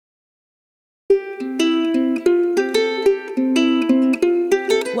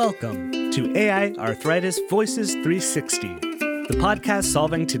Welcome to AI Arthritis Voices 360, the podcast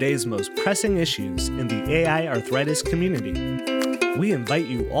solving today's most pressing issues in the AI arthritis community. We invite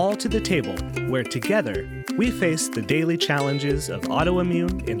you all to the table where together we face the daily challenges of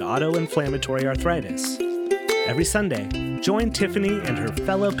autoimmune and autoinflammatory arthritis. Every Sunday, join Tiffany and her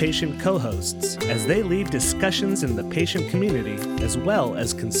fellow patient co-hosts as they lead discussions in the patient community as well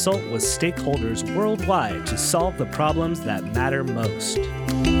as consult with stakeholders worldwide to solve the problems that matter most.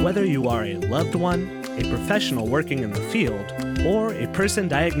 Whether you are a loved one, a professional working in the field, or a person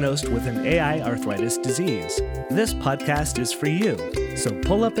diagnosed with an AI arthritis disease, this podcast is for you. So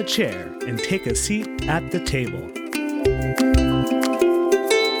pull up a chair and take a seat at the table.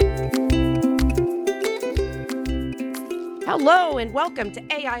 Hello and welcome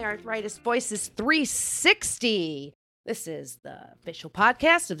to AI Arthritis Voices 360. This is the official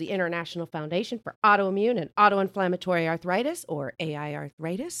podcast of the International Foundation for Autoimmune and Autoinflammatory Arthritis, or AI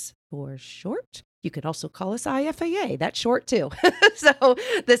Arthritis for short. You could also call us IFAA. That's short too. So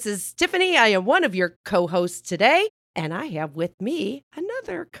this is Tiffany. I am one of your co-hosts today, and I have with me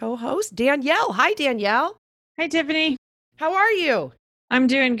another co-host, Danielle. Hi, Danielle. Hi, Tiffany. How are you? I'm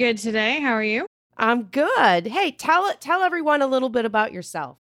doing good today. How are you? I'm good. Hey, tell everyone a little bit about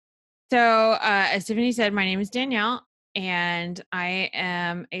yourself. So, as Tiffany said, my name is Danielle, and I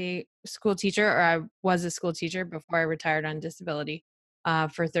am a school teacher, or I was a school teacher before I retired on disability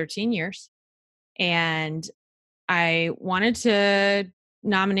for 13 years. And I wanted to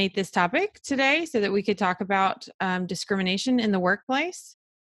nominate this topic today so that we could talk about discrimination in the workplace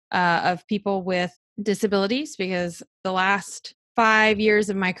of people with disabilities, because the last 5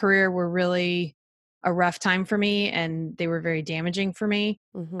 years of my career were really a rough time for me, and they were very damaging for me.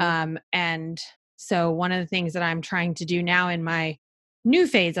 Mm-hmm. And so one of the things that I'm trying to do now in my new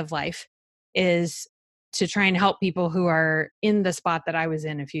phase of life is to try and help people who are in the spot that I was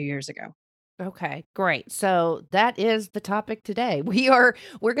in a few years ago. Okay, great. So that is the topic today. We're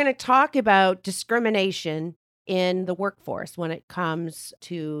going to talk about discrimination in the workforce when it comes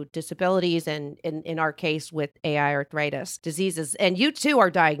to disabilities and in our case with AI arthritis diseases. And you too are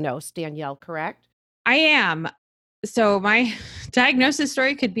diagnosed, Danielle, correct? I am. So my diagnosis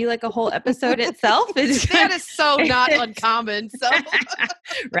story could be like a whole episode itself. That is so not uncommon. So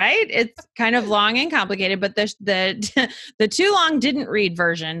right? It's kind of long and complicated, but the too long didn't read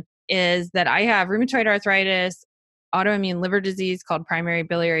version is that I have rheumatoid arthritis, autoimmune liver disease called primary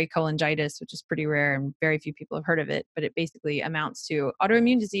biliary cholangitis, which is pretty rare and very few people have heard of it, but it basically amounts to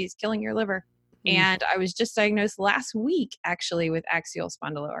autoimmune disease killing your liver. And I was just diagnosed last week, actually, with axial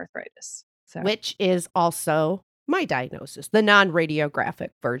spondyloarthritis. So. Which is also my diagnosis, the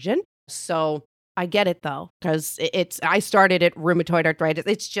non-radiographic version. So I get it though, because I started at rheumatoid arthritis.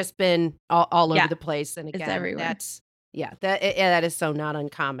 It's just been all over the place. And again, it's everywhere. That is so not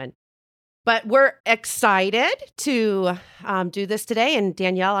uncommon. But we're excited to do this today. And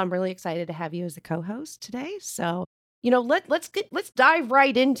Danielle, I'm really excited to have you as a co-host today. So, let's dive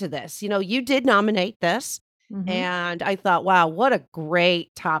right into this. You did nominate this. Mm-hmm. And I thought, wow, what a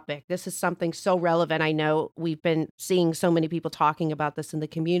great topic. This is something so relevant. I know we've been seeing so many people talking about this in the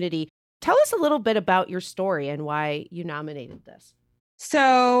community. Tell us a little bit about your story and why you nominated this.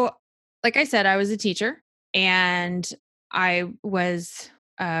 So, like I said, I was a teacher, and I was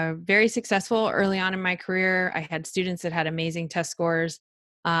very successful early on in my career. I had students that had amazing test scores.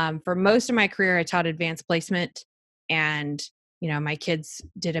 For most of my career, I taught advanced placement, and my kids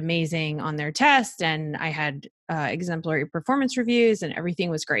did amazing on their test, and I had exemplary performance reviews, and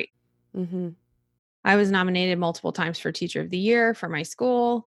everything was great. Mm-hmm. I was nominated multiple times for Teacher of the Year for my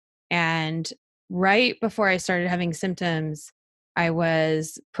school. And right before I started having symptoms, I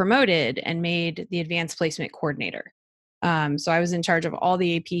was promoted and made the advanced placement coordinator. So I was in charge of all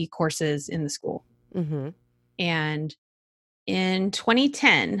the AP courses in the school. Mm-hmm. And in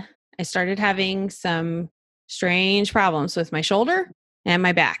 2010, I started having some strange problems with my shoulder and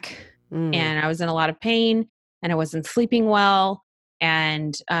my back. And I was in a lot of pain, and I wasn't sleeping well.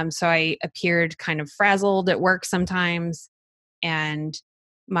 And so I appeared kind of frazzled at work sometimes. And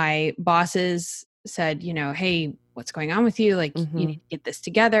my bosses said, hey, what's going on with you? Like, you need to get this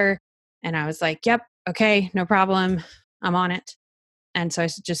together. And I was like, yep, okay, no problem. I'm on it. And so I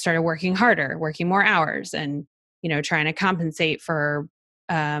just started working harder, working more hours, and, trying to compensate for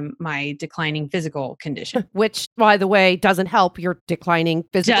my declining physical condition. Which, by the way, doesn't help your declining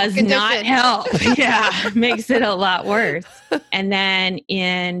physical condition. Does not help. Yeah, makes it a lot worse. And then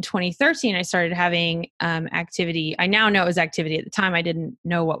in 2013, I started having activity. I now know it was activity. At the time, I didn't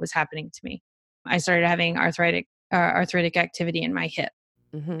know what was happening to me. I started having arthritic activity in my hip.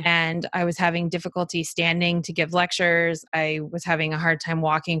 And I was having difficulty standing to give lectures. I was having a hard time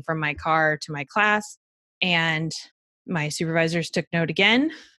walking from my car to my class. And my supervisors took note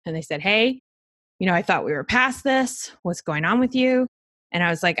again. And they said, hey, I thought we were past this. What's going on with you? And I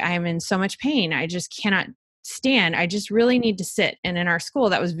was like, I'm in so much pain. I just cannot stand. I just really need to sit. And in our school,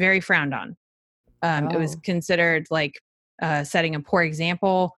 that was very frowned on. It was considered like setting a poor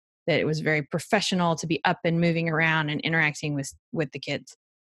example, that it was very professional to be up and moving around and interacting with the kids.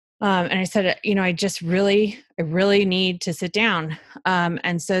 And I said, I really need to sit down.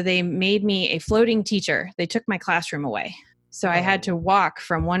 And so they made me a floating teacher. They took my classroom away. So I had to walk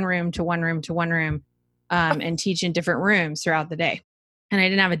from one room to one room to one room and teach in different rooms throughout the day. And I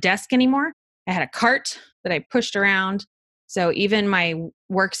didn't have a desk anymore. I had a cart that I pushed around. So even my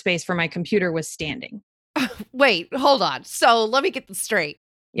workspace for my computer was standing. Wait, hold on. So let me get this straight.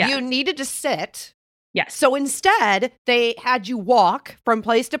 Yeah. You needed to sit. Yes. So instead, they had you walk from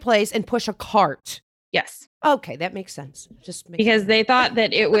place to place and push a cart. Yes. Okay, that makes sense. Because they thought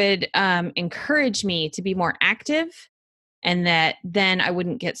that it would encourage me to be more active and that then I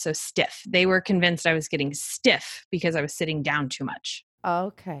wouldn't get so stiff. They were convinced I was getting stiff because I was sitting down too much.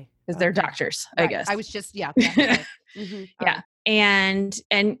 Okay. Because they're doctors, Right. I guess. I was just, yeah. Yeah. Yeah. And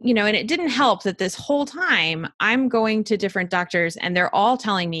it didn't help that this whole time I'm going to different doctors and they're all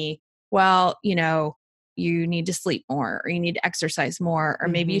telling me, well, you need to sleep more, or you need to exercise more, or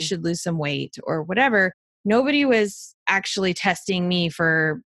maybe you should lose some weight or whatever. Nobody was actually testing me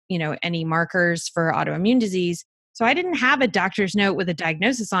for, any markers for autoimmune disease. So I didn't have a doctor's note with a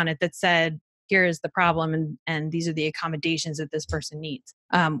diagnosis on it that said, here is the problem and these are the accommodations that this person needs,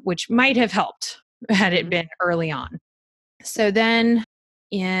 which might have helped had it been early on. So then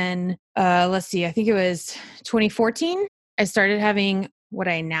in, I think it was 2014, I started having what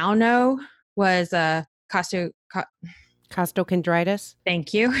I now know was costochondritis.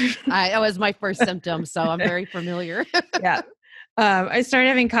 Thank you. That was my first symptom, so I'm very familiar. Yeah. I started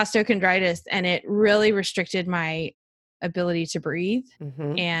having costochondritis and it really restricted my ability to breathe.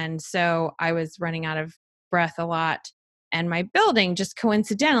 And so I was running out of breath a lot. And my building just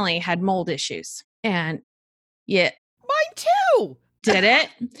coincidentally had mold issues. And yeah. Mine too. Did it?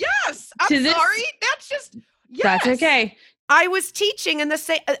 Yes. I'm sorry. That's just, yes. That's okay. I was teaching in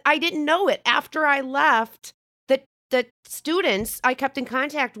I didn't know it. After I left, the students I kept in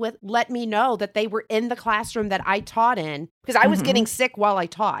contact with let me know that they were in the classroom that I taught in, because I was getting sick while I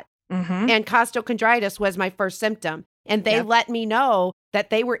taught. And costochondritis was my first symptom. And they let me know that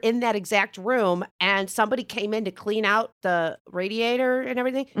they were in that exact room and somebody came in to clean out the radiator and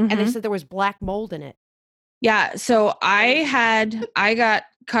everything. And they said there was black mold in it. Yeah. So I got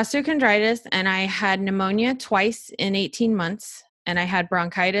costochondritis and I had pneumonia twice in 18 months and I had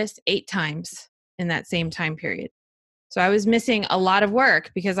bronchitis 8 times in that same time period. So I was missing a lot of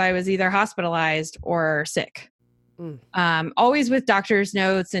work because I was either hospitalized or sick. Always with doctor's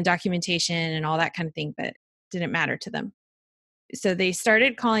notes and documentation and all that kind of thing, but didn't matter to them. So they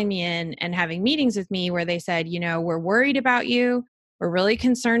started calling me in and having meetings with me where they said, we're worried about you. We're really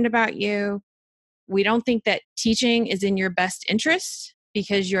concerned about you. We don't think that teaching is in your best interest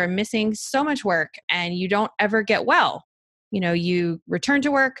because you're missing so much work and you don't ever get well. You return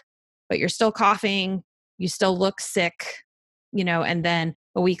to work, but you're still coughing. You still look sick, and then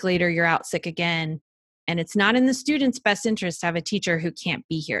a week later you're out sick again. And it's not in the student's best interest to have a teacher who can't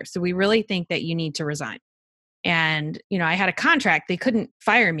be here. So we really think that you need to resign. And, I had a contract. They couldn't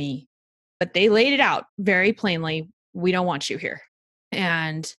fire me, but they laid it out very plainly. We don't want you here.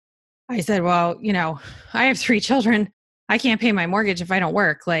 And I said, well, I have 3 children. I can't pay my mortgage if I don't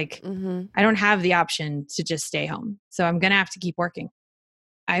work. I don't have the option to just stay home. So I'm going to have to keep working.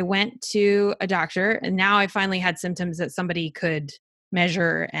 I went to a doctor and now I finally had symptoms that somebody could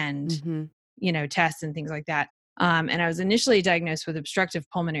measure and, test and things like that. And I was initially diagnosed with obstructive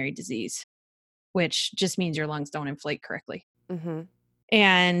pulmonary disease, which just means your lungs don't inflate correctly.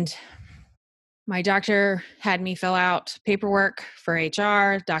 And my doctor had me fill out paperwork for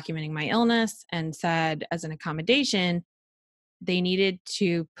HR documenting my illness and said as an accommodation, they needed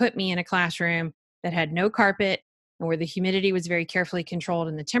to put me in a classroom that had no carpet and where the humidity was very carefully controlled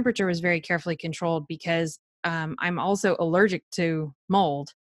and the temperature was very carefully controlled because I'm also allergic to mold.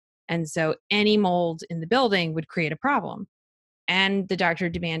 And so any mold in the building would create a problem. And the doctor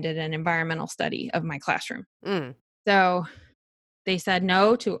demanded an environmental study of my classroom. So they said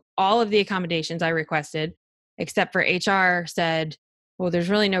no to all of the accommodations I requested, except for HR said, well, there's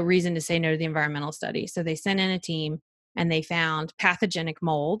really no reason to say no to the environmental study. So they sent in a team and they found pathogenic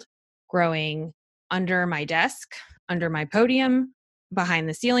mold growing under my desk, under my podium, behind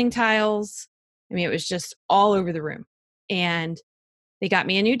the ceiling tiles. I mean, it was just all over the room. And They got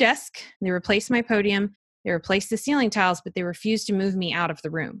me a new desk. They replaced my podium. They replaced the ceiling tiles, but they refused to move me out of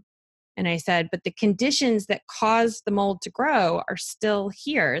the room. And I said, but the conditions that caused the mold to grow are still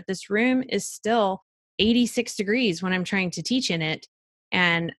here. This room is still 86 degrees when I'm trying to teach in it.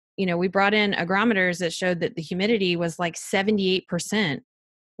 And, we brought in agrometers that showed that the humidity was like 78%.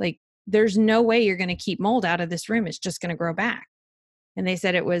 Like, there's no way you're going to keep mold out of this room. It's just going to grow back. And they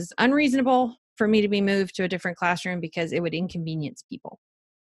said it was unreasonable for me to be moved to a different classroom because it would inconvenience people.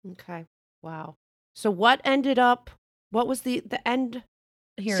 Okay. Wow. So what was the end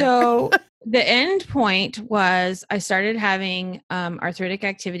here? So the end point was I started having arthritic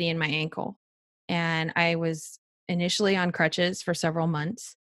activity in my ankle. And I was initially on crutches for several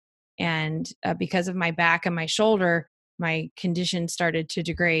months. And because of my back and my shoulder, my condition started to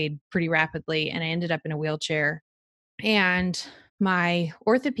degrade pretty rapidly. And I ended up in a wheelchair. And my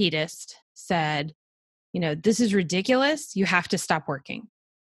orthopedist said, this is ridiculous. You have to stop working.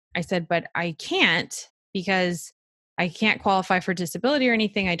 I said, but I can't because I can't qualify for disability or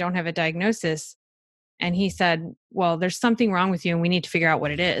anything. I don't have a diagnosis. And he said, well, there's something wrong with you and we need to figure out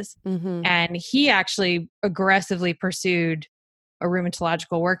what it is. Mm-hmm. And he actually aggressively pursued a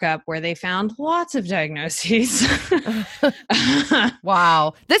rheumatological workup where they found lots of diagnoses.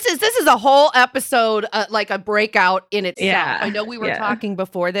 Wow. This is a whole episode, like a breakout in itself. Yeah, I know we were talking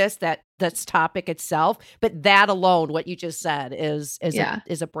before this topic itself, but that alone, what you just said is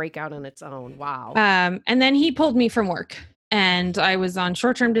a breakout in its own. Wow. And then he pulled me from work. And I was on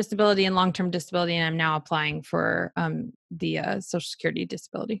short-term disability and long-term disability, and I'm now applying for the Social Security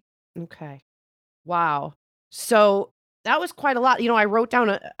disability. Okay. Wow. So that was quite a lot. I wrote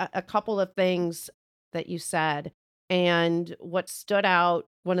down a couple of things that you said. And what stood out,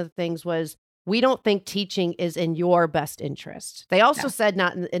 one of the things was, we don't think teaching is in your best interest. They also said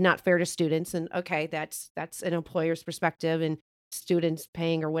not fair to students. And okay, that's an employer's perspective, and students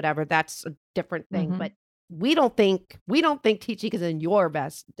paying or whatever, that's a different thing. Mm-hmm. But we don't think teaching is in your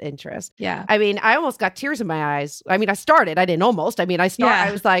best interest. Yeah. I mean, I almost got tears in my eyes. I mean, I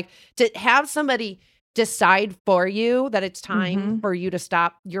was like, to have somebody decide for you that it's time for you to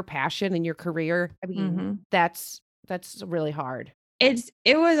stop your passion and your career. I mean, that's really hard. It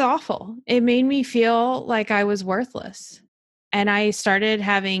was awful. It made me feel like I was worthless. And I started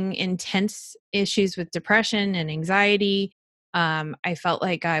having intense issues with depression and anxiety. I felt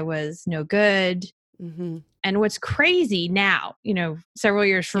like I was no good. Mm-hmm. And what's crazy now, several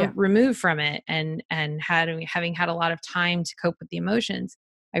years removed from it and having had a lot of time to cope with the emotions,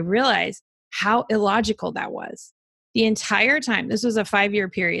 I realized how illogical that was. The entire time, this was a 5-year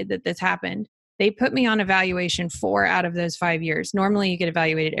period that this happened, they put me on evaluation 4 out of those 5 years. Normally you get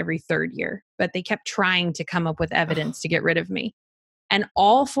evaluated every 3rd year, but they kept trying to come up with evidence to get rid of me. And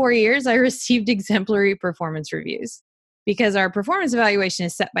all 4 years I received exemplary performance reviews, because our performance evaluation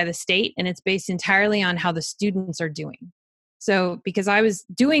is set by the state and it's based entirely on how the students are doing. So because I was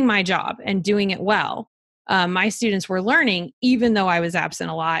doing my job and doing it well, my students were learning, even though I was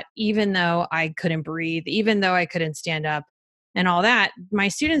absent a lot, even though I couldn't breathe, even though I couldn't stand up and all that, my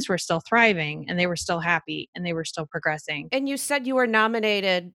students were still thriving and they were still happy and they were still progressing. And you said you were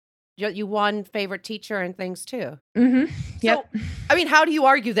nominated, you won favorite teacher and things too. Mm-hmm. Yep. So, I mean, how do you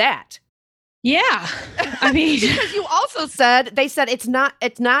argue that? Yeah. I mean, because you also said, they said it's not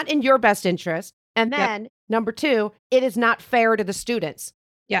in your best interest. And then number 2, it is not fair to the students.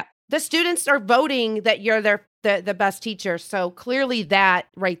 Yeah. The students are voting that you're the best teacher. So clearly that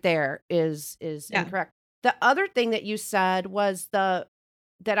right there is incorrect. The other thing that you said was that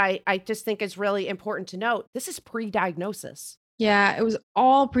I just think is really important to note. This is pre-diagnosis. Yeah, it was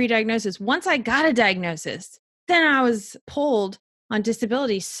all pre-diagnosis. Once I got a diagnosis, then I was pulled on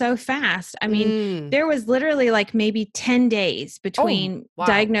disability so fast. I mean, there was literally like maybe 10 days between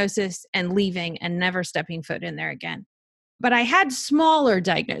diagnosis and leaving and never stepping foot in there again. But I had smaller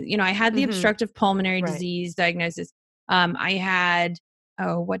diagnoses. I had the obstructive pulmonary disease diagnosis. I had,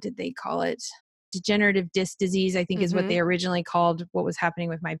 what did they call it? Degenerative disc disease, I think is what they originally called what was happening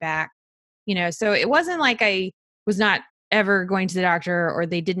with my back. So it wasn't like I was not ever going to the doctor or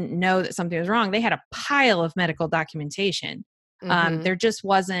they didn't know that something was wrong. They had a pile of medical documentation. There just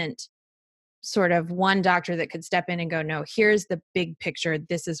wasn't sort of one doctor that could step in and go, no, here's the big picture.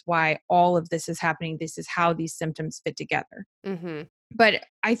 This is why all of this is happening. This is how these symptoms fit together. But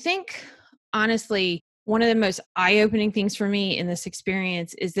I think, honestly, one of the most eye-opening things for me in this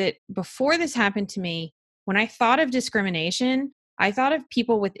experience is that before this happened to me, when I thought of discrimination, I thought of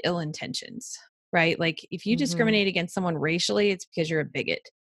people with ill intentions, right? Like if you discriminate against someone racially, it's because you're a bigot.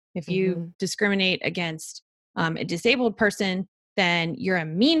 If you discriminate against a disabled person, then you're a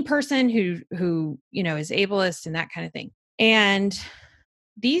mean person who is ableist and that kind of thing. And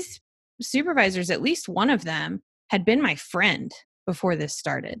these supervisors, at least one of them, had been my friend before this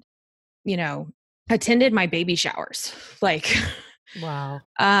started, attended my baby showers. Like, wow.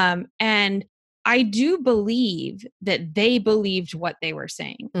 And I do believe that they believed what they were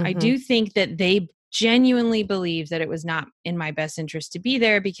saying. I Mm-hmm. do think that they genuinely believed that it was not in my best interest to be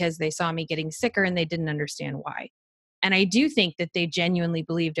there because they saw me getting sicker and they didn't understand why. And I do think that they genuinely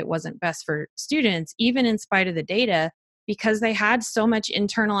believed it wasn't best for students, even in spite of the data, because they had so much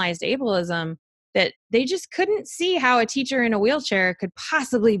internalized ableism that they just couldn't see how a teacher in a wheelchair could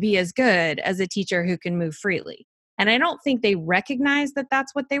possibly be as good as a teacher who can move freely. And I don't think they recognized that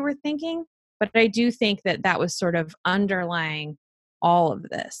that's what they were thinking, but I do think that that was sort of underlying all of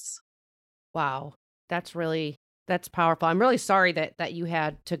this. Wow. That's powerful. I'm really sorry that you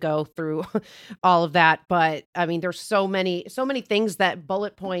had to go through all of that. But I mean, there's so many things, that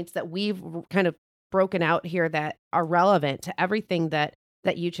bullet points that we've kind of broken out here that are relevant to everything that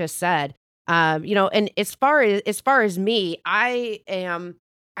you just said. And as far as me, I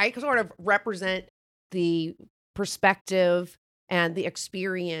sort of represent the perspective and the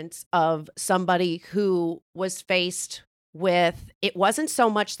experience of somebody who was faced with, it wasn't so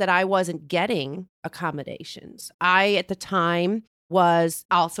much that I wasn't getting accommodations. I, at the time, was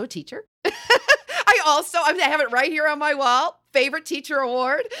also a teacher. I have it right here on my wall, favorite teacher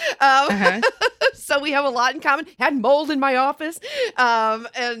award. So we have a lot in common. Had mold in my office.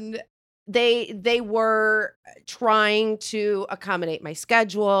 And they were trying to accommodate my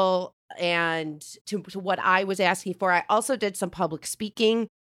schedule and to what I was asking for. I also did some public speaking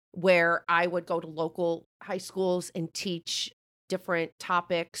where I would go to local high schools and teach different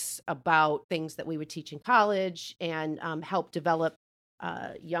topics about things that we would teach in college, and help develop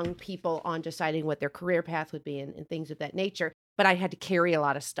young people on deciding what their career path would be and things of that nature. But I had to carry a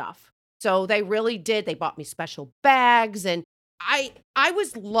lot of stuff. So they really did. They bought me special bags, and I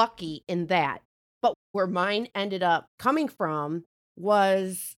was lucky in that. But where mine ended up coming from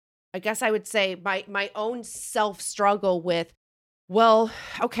was, I guess I would say, my own self-struggle with, well,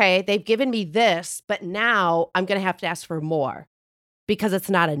 okay, they've given me this, but now I'm going to have to ask for more because it's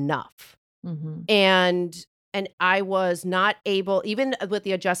not enough. Mm-hmm. And I was not able, even with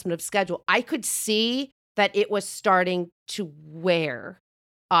the adjustment of schedule, I could see that it was starting to wear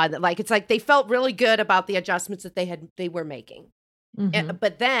on. Like, it's like they felt really good about the adjustments that they were making. Mm-hmm.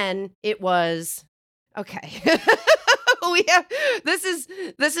 But then it was, okay,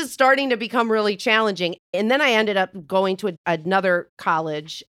 this is starting to become really challenging. And then I ended up going to another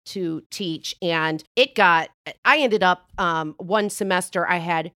college to teach, and I ended up one semester I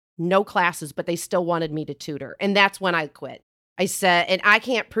had no classes, but they still wanted me to tutor. And that's when I quit. I said, and I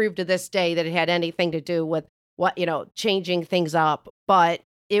can't prove to this day that it had anything to do with what, changing things up, but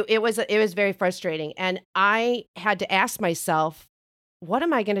it was very frustrating. And I had to ask myself, what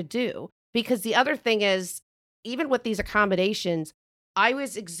am I going to do? Because the other thing is, even with these accommodations, I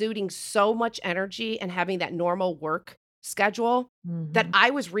was exuding so much energy and having that normal work schedule that I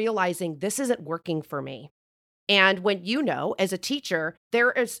was realizing this isn't working for me. And when, as a teacher,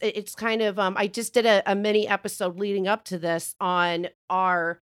 it's kind of, I just did a mini episode leading up to this on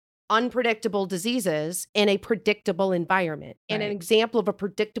our unpredictable diseases in a predictable environment. Right. And an example of a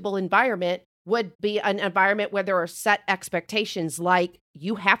predictable environment would be an environment where there are set expectations, like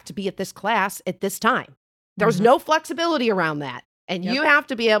you have to be at this class at this time. There's no flexibility around that. And you have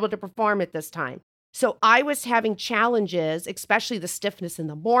to be able to perform at this time. So I was having challenges, especially the stiffness in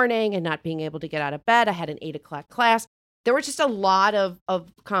the morning and not being able to get out of bed. I had an 8:00 class. There were just a lot of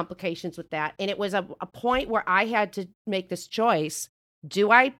complications with that. And it was a point where I had to make this choice.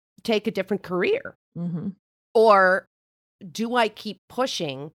 Do I take a different career? Or do I keep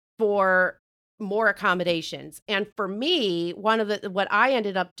pushing for more accommodations? And for me, what I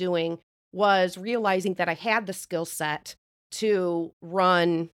ended up doing was realizing that I had the skill set to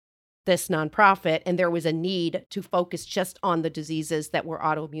run this nonprofit, and there was a need to focus just on the diseases that were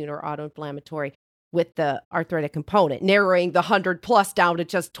autoimmune or autoinflammatory with the arthritic component, narrowing the 100+ down to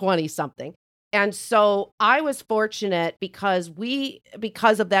just 20 something. And so I was fortunate because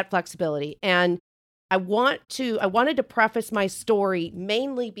of that flexibility. And I wanted to preface my story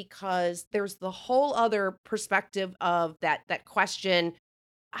mainly because there's the whole other perspective of that question.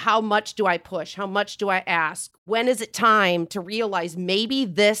 How much do I push? How much do I ask? When is it time to realize maybe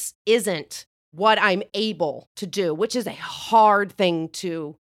this isn't what I'm able to do, which is a hard thing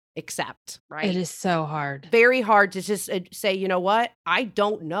to accept, right? It is so hard. Very hard to just say, you know what? I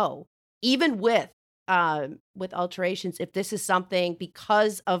don't know. Even with alterations, if this is something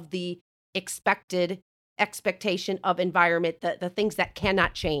because of the expectation of environment, the things that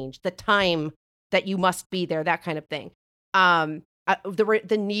cannot change, the time that you must be there, that kind of thing.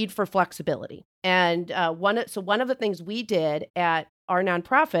 the need for flexibility. And one of the things we did at our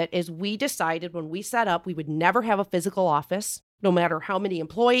nonprofit is we decided when we set up, we would never have a physical office, no matter how many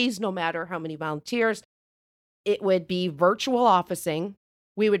employees, no matter how many volunteers. It would be virtual officing.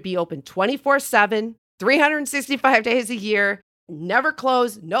 We would be open 24/7, 365 days a year, never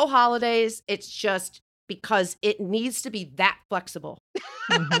close, no holidays. It's just because it needs to be that flexible.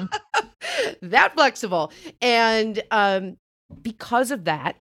 Mhm. That flexible. And because of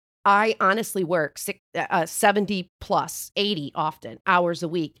that, I honestly work 70 plus, 80 often hours a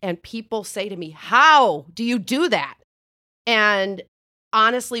week. And people say to me, how do you do that? And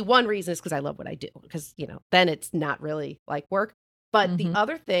honestly, one reason is because I love what I do, because, then it's not really like work. But the Mhm.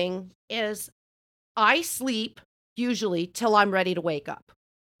 other thing is I sleep usually till I'm ready to wake up.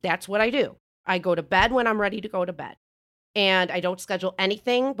 That's what I do. I go to bed when I'm ready to go to bed. And I don't schedule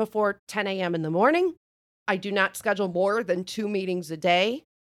anything before 10 a.m. in the morning. I do not schedule more than 2 meetings a day.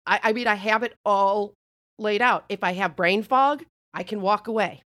 I mean, I have it all laid out. If I have brain fog, I can walk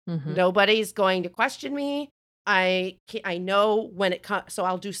away. Mhm. Nobody's going to question me. I know when it comes, so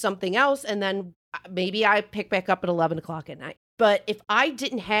I'll do something else, and then maybe I pick back up at 11 o'clock at night. But if I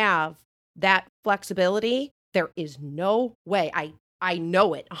didn't have that flexibility, there is no way. I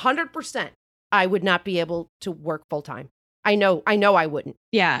know it 100%. I would not be able to work full time. I know I wouldn't.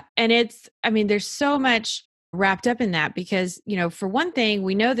 Yeah. And there's so much wrapped up in that because, for one thing,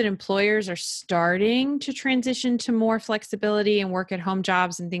 we know that employers are starting to transition to more flexibility and work at home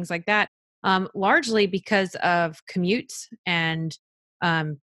jobs and things like that, largely because of commutes and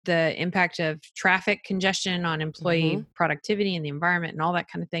the impact of traffic congestion on employee productivity and the environment and all that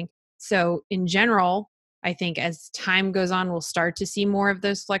kind of thing. So in general, I think as time goes on, we'll start to see more of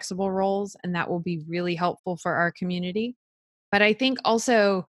those flexible roles, and that will be really helpful for our community. But I think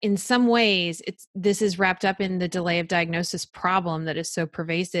also in some ways, this is wrapped up in the delay of diagnosis problem that is so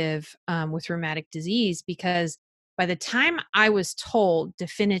pervasive with rheumatic disease, because by the time I was told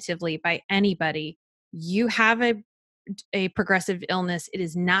definitively by anybody, you have a progressive illness, it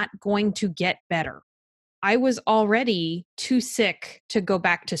is not going to get better. I was already too sick to go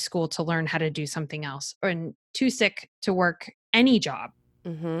back to school to learn how to do something else, and too sick to work any job.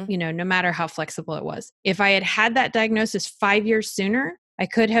 No matter how flexible it was. If I had had that diagnosis 5 years sooner, I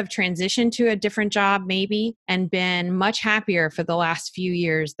could have transitioned to a different job maybe and been much happier for the last few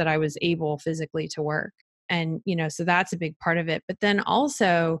years that I was able physically to work. And, so that's a big part of it. But then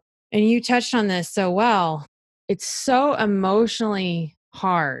also, and you touched on this so well, it's so emotionally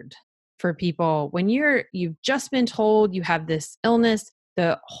hard for people when you've just been told you have this illness,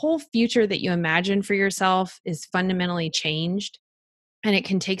 the whole future that you imagine for yourself is fundamentally changed. And it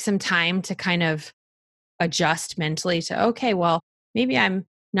can take some time to kind of adjust mentally to, okay, well, maybe I'm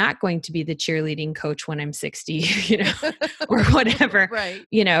not going to be the cheerleading coach when I'm 60, or whatever, Right.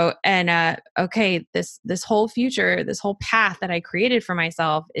 And okay, this whole future, this whole path that I created for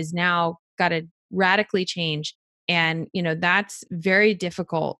myself is now got to radically change. And, that's very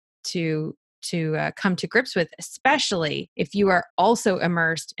difficult to come to grips with, especially if you are also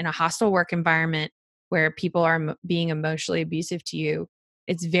immersed in a hostile work environment where people are being emotionally abusive to you.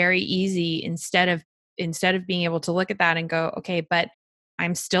 It's very easy instead of being able to look at that and go, okay, but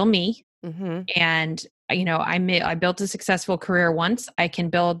I'm still me. And, I built a successful career once. I can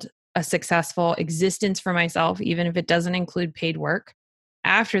build a successful existence for myself, even if it doesn't include paid work.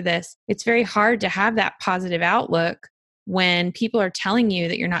 After this, it's very hard to have that positive outlook when people are telling you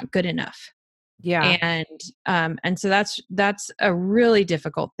that you're not good enough. Yeah. And so that's a really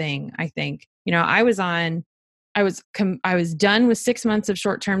difficult thing, I think. I was done with 6 months of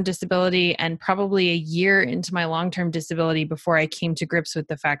short-term disability and probably a year into my long-term disability before I came to grips with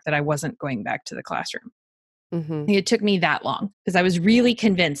the fact that I wasn't going back to the classroom. It took me that long because I was really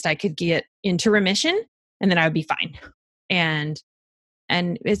convinced I could get into remission and then I would be fine. And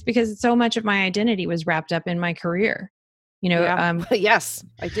it's because so much of my identity was wrapped up in my career. Yes,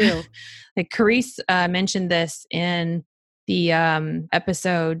 I do. Like Carice mentioned this in the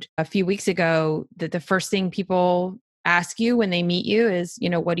episode a few weeks ago, that the first thing people ask you when they meet you is,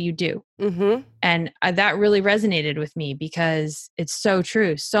 what do you do? And that really resonated with me because it's so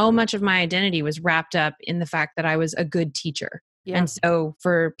true. So much of my identity was wrapped up in the fact that I was a good teacher. Yeah. And so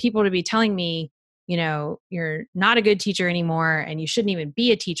for people to be telling me, you're not a good teacher anymore and you shouldn't even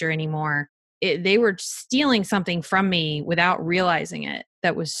be a teacher anymore, they were stealing something from me without realizing it.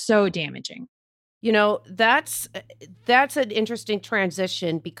 That was so damaging. That's an interesting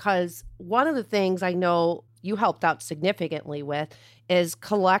transition, because one of the things I know you helped out significantly with is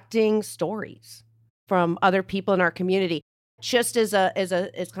collecting stories from other people in our community. just as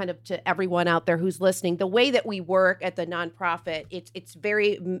kind of to everyone out there who's listening, the way that we work at the nonprofit, it's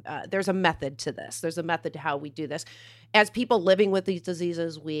very, there's a method to this. There's a method to how we do this. As people living with these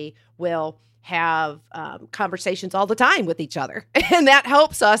diseases, we will have conversations all the time with each other. And that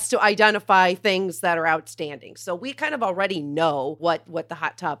helps us to identify things that are outstanding. So we kind of already know what the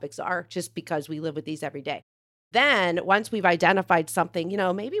hot topics are just because we live with these every day. Then once we've identified something,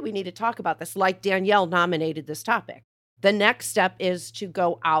 maybe we need to talk about this, like Danielle nominated this topic. The next step is to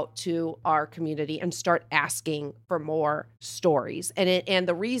go out to our community and start asking for more stories. And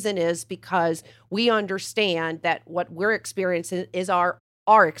the reason is because we understand that what we're experiencing is our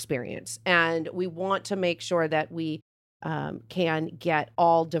experience. And we want to make sure that we can get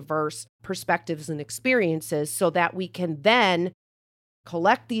all diverse perspectives and experiences so that we can then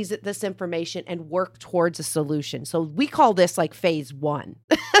collect this information and work towards a solution. So we call this like phase 1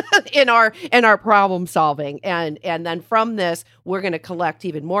 in our problem solving. And then from this, we're going to collect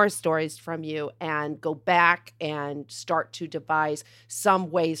even more stories from you and go back and start to devise some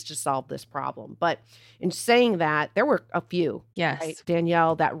ways to solve this problem. But in saying that, there were a few, yes, right,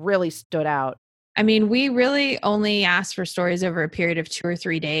 Danielle, that really stood out. I mean, we really only asked for stories over a period of 2 or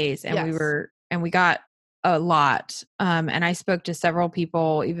 3 days, and Yes. we got a lot. And I spoke to several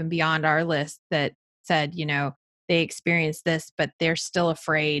people even beyond our list that said, they experienced this, but they're still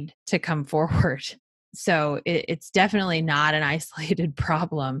afraid to come forward. So it's definitely not an isolated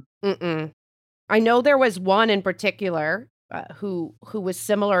problem. Mm-mm. I know there was one in particular who was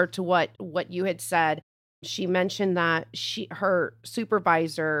similar to what you had said. She mentioned that her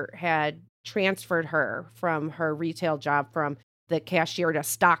supervisor had transferred her from her retail job from the cashier to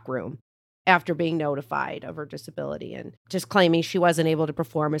stockroom after being notified of her disability and just claiming she wasn't able to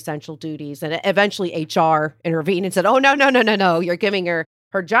perform essential duties. And eventually HR intervened and said, oh, no, you're giving her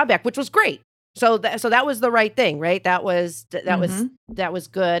job back, which was great. So that was the right thing, right? That was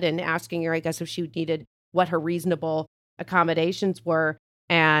good. And asking her, I guess, if she needed what her reasonable accommodations were.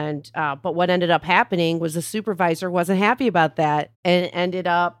 And but what ended up happening was the supervisor wasn't happy about that and ended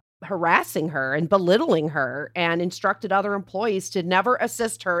up harassing her and belittling her and instructed other employees to never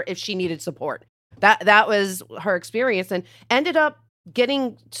assist her if she needed support. That was her experience, and ended up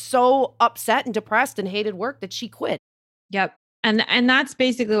getting so upset and depressed and hated work that she quit. Yep. And that's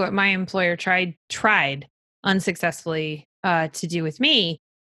basically what my employer tried unsuccessfully to do with me.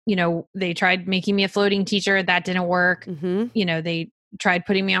 They tried making me a floating teacher. That didn't work. Mm-hmm. They tried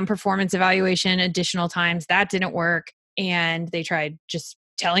putting me on performance evaluation additional times. That didn't work. And they tried just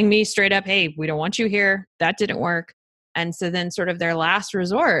telling me straight up, hey, we don't want you here. That didn't work. And so then sort of their last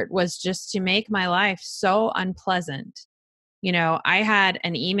resort was just to make my life so unpleasant. I had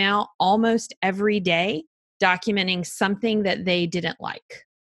an email almost every day documenting something that they didn't like.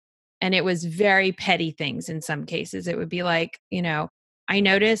 And it was very petty things in some cases. It would be like, I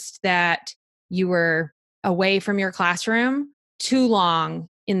noticed that you were away from your classroom too long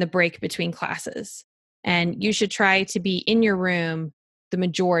in the break between classes. And you should try to be in your room the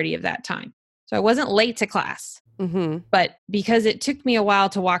majority of that time. So I wasn't late to class, but because it took me a while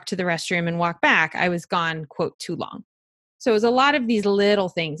to walk to the restroom and walk back, I was gone, quote, too long. So it was a lot of these little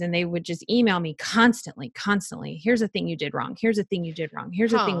things, and they would just email me constantly. Here's a thing you did wrong. Here's a thing you did wrong.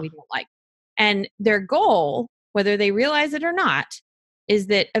 Here's a thing we don't like. And their goal, whether they realize it or not, is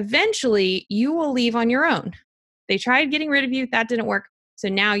that eventually you will leave on your own. They tried getting rid of you. That didn't work. So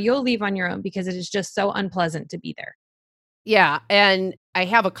now you'll leave on your own because it is just so unpleasant to be there. Yeah. And I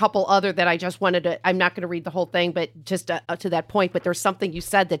have a couple other that I just wanted to, I'm not going to read the whole thing, but just to that point, but there's something you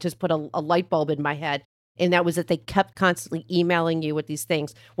said that just put a light bulb in my head. And that was that they kept constantly emailing you with these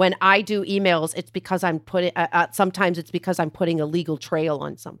things. When I do emails, it's because I'm sometimes it's because I'm putting a legal trail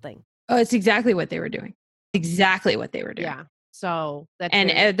on something. Oh, it's exactly what they were doing. Yeah. So that's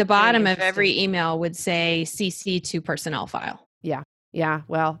at the bottom of every email would say CC to personnel file. Yeah. Yeah.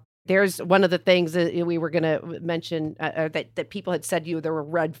 Well, there's one of the things that we were going to mention that people had said there were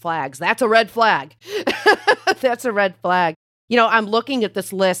red flags. That's a red flag. That's a red flag. I'm looking at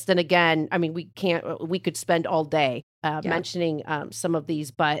this list, and again, I mean, we could spend all day mentioning some of these,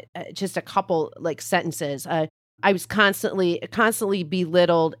 but just a couple sentences. I was constantly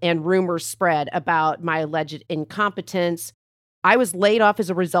belittled, and rumors spread about my alleged incompetence. I was laid off as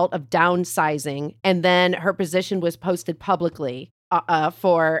a result of downsizing, and then her position was posted publicly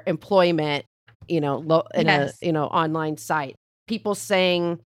for employment, in yes. a online site. People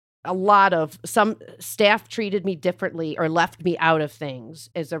saying some staff treated me differently or left me out of things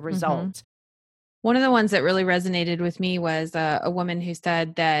as a result. One of the ones that really resonated with me was a woman who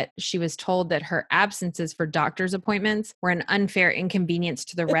said that she was told that her absences for doctor's appointments were an unfair inconvenience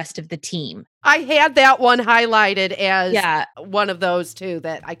to the rest of the team. I had that one highlighted as Yeah. one of those too,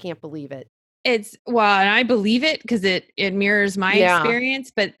 that I can't believe it. And I believe it because it mirrors my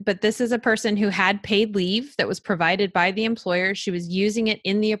experience, but this is a person who had paid leave that was provided by the employer. She was using it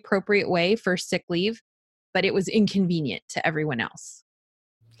in the appropriate way for sick leave, but it was inconvenient to everyone else.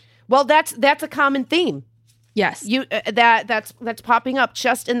 Well, that's a common theme. Yes. That's popping up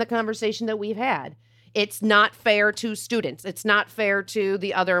just in the conversation that we've had. It's not fair to students. It's not fair to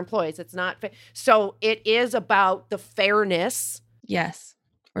the other employees. It's not fair. So it is about the fairness. Yes.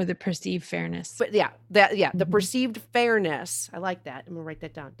 Or the perceived fairness. But the perceived fairness. I like that. I'm going to write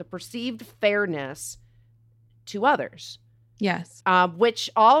that down. The perceived fairness to others. Yes. Which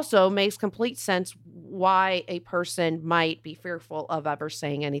also makes complete sense why a person might be fearful of ever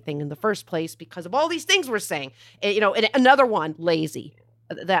saying anything in the first place because of all these things we're saying. And another one, lazy.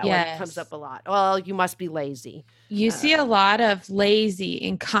 That one comes up a lot. Well, you must be lazy. You see a lot of lazy,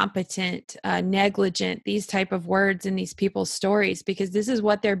 incompetent, negligent, these type of words in these people's stories because this is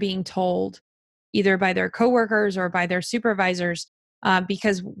what they're being told either by their coworkers or by their supervisors.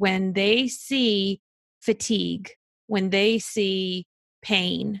 Because when they see fatigue, when they see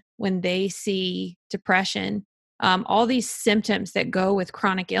pain, when they see depression, all these symptoms that go with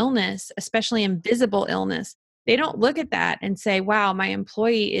chronic illness, especially invisible illness, they don't look at that and say, wow, my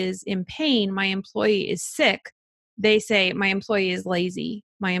employee is in pain. My employee is sick. They say, my employee is lazy.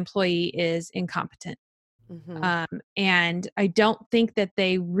 My employee is incompetent. Mm-hmm. And I don't think that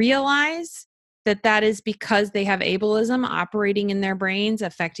they realize that that is because they have ableism operating in their brains,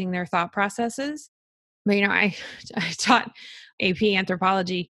 affecting their thought processes. But, I taught AP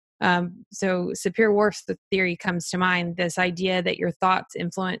anthropology. So Sapir-Whorf's theory comes to mind, this idea that your thoughts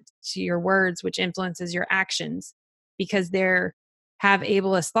influence your words, which influences your actions because they're have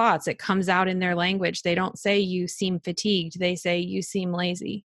ableist thoughts. It comes out in their language. They don't say you seem fatigued. They say you seem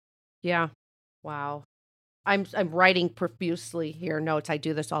lazy. Yeah. Wow. I'm writing profusely here notes. I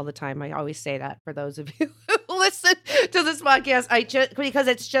do this all the time. I always say that for those of you who listen to this podcast. Because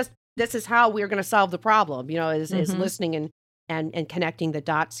it's just, this is how we're going to solve the problem, is listening and connecting the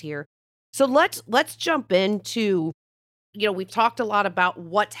dots here. So let's jump into, we've talked a lot about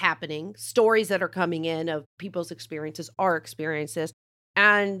what's happening, stories that are coming in of people's experiences, our experiences.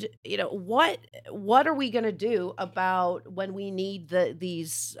 And, what are we going to do about when we need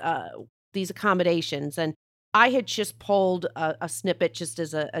these accommodations? And I had just pulled a snippet just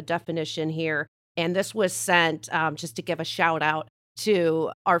as a definition here. And this was sent just to give a shout out to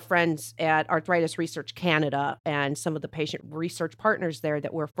our friends at Arthritis Research Canada and some of the patient research partners there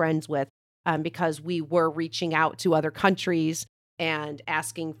that we're friends with, because we were reaching out to other countries and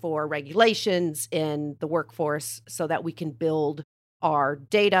asking for regulations in the workforce so that we can build our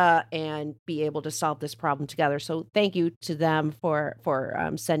data and be able to solve this problem together. So thank you to them for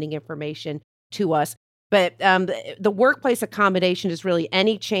sending information to us. But the workplace accommodation is really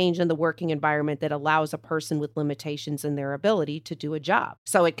any change in the working environment that allows a person with limitations in their ability to do a job.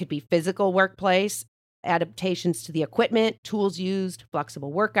 So it could be physical workplace, adaptations to the equipment, tools used,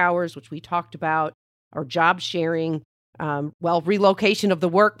 flexible work hours, which we talked about, or job sharing, relocation of the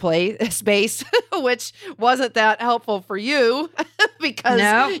workplace space, which wasn't that helpful for you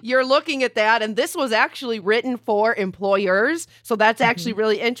because you're looking at that. And this was actually written for employers. So that's actually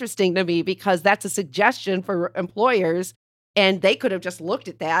really interesting to me because that's a suggestion for employers. And they could have just looked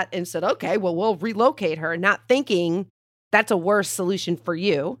at that and said, okay, well, we'll relocate her, not thinking that's a worse solution for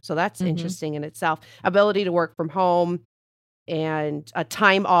you. So that's interesting in itself. Ability to work from home and a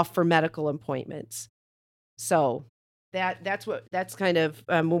time off for medical appointments. So that's kind of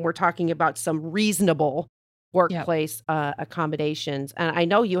when we're talking about some reasonable workplace accommodations. And I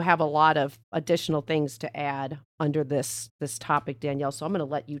know you have a lot of additional things to add under this topic, Danielle. So I'm going to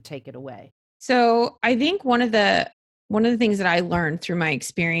let you take it away. So I think one of the things that I learned through my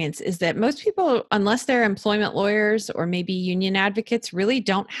experience is that most people, unless they're employment lawyers or maybe union advocates, really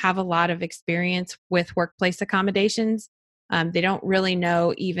don't have a lot of experience with workplace accommodations. They don't really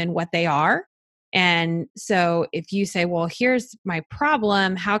know even what they are. And so if you say, well, here's my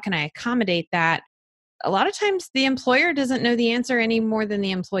problem, how can I accommodate that? A lot of times the employer doesn't know the answer any more than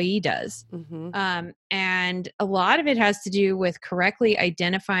the employee does. And a lot of it has to do with correctly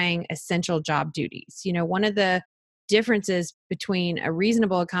identifying essential job duties. One of the differences between a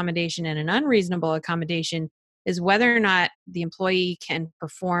reasonable accommodation and an unreasonable accommodation is whether or not the employee can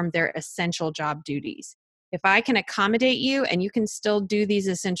perform their essential job duties. If I can accommodate you and you can still do these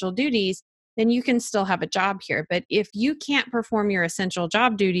essential duties, then you can still have a job here. But if you can't perform your essential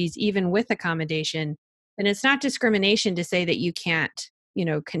job duties, even with accommodation, then it's not discrimination to say that you can't,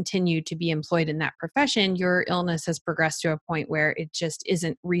 continue to be employed in that profession. Your illness has progressed to a point where it just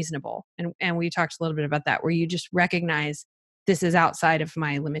isn't reasonable. And we talked a little bit about that, where you just recognize this is outside of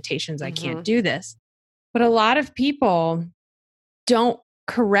my limitations. I can't do this. But a lot of people don't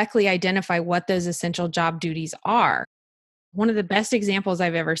correctly identify what those essential job duties are. One of the best examples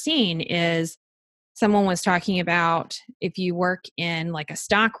I've ever seen is someone was talking about if you work in like a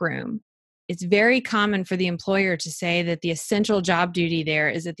stock room, it's very common for the employer to say that the essential job duty there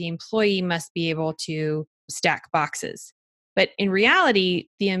is that the employee must be able to stack boxes. But in reality,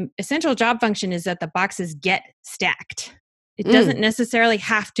 the essential job function is that the boxes get stacked. It doesn't necessarily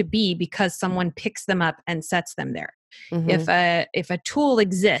have to be because someone picks them up and sets them there. If a tool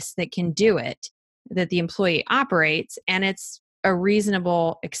exists that can do it, that the employee operates, and it's a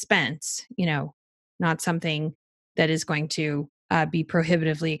reasonable expense, not something that is going to be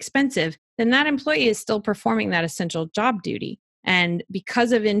prohibitively expensive, then that employee is still performing that essential job duty. And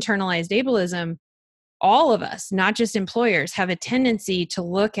because of internalized ableism, all of us, not just employers, have a tendency to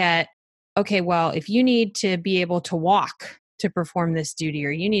look at, okay, well, if you need to be able to walk to perform this duty,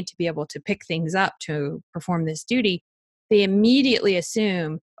 or you need to be able to pick things up to perform this duty, they immediately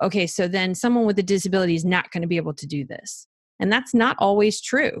assume, okay, so then someone with a disability is not going to be able to do this. And that's not always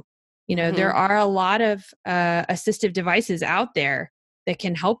true. There are a lot of assistive devices out there that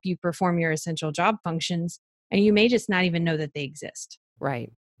can help you perform your essential job functions, and you may just not even know that they exist.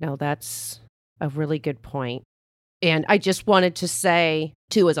 Right. No, that's a really good point. And I just wanted to say,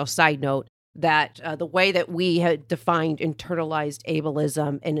 too, as a side note, that the way that we had defined internalized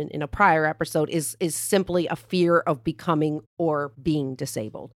ableism in a prior episode is simply a fear of becoming or being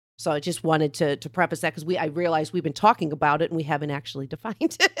disabled. So I just wanted to preface that, because I realized we've been talking about it and we haven't actually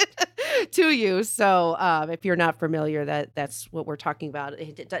defined it to you. So if you're not familiar, that's what we're talking about.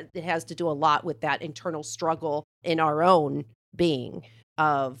 It has to do a lot with that internal struggle in our own being.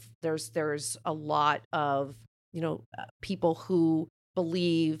 There's a lot of people who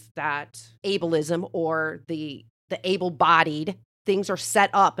believe that ableism, or the able-bodied, things are set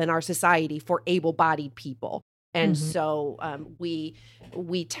up in our society for able-bodied people. And so we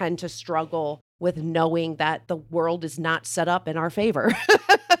tend to struggle with knowing that the world is not set up in our favor.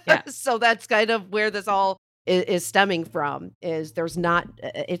 Yeah. So that's kind of where this all is stemming from, is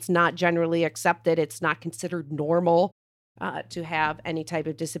it's not generally accepted. It's not considered normal to have any type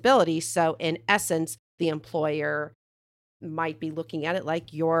of disability. So in essence, the employer might be looking at it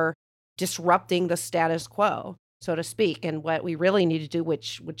like you're disrupting the status quo, so to speak. And what we really need to do,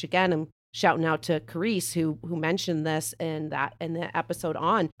 which again, I'm shouting out to Carice, who mentioned this in the episode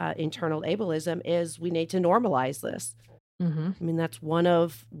on internal ableism, is we need to normalize this. I mean, that's one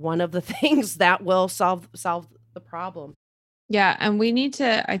of the things that will solve the problem. Yeah, and we need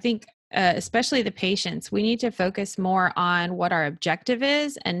to, I think, especially the patients, we need to focus more on what our objective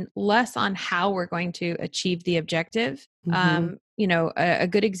is and less on how we're going to achieve the objective. A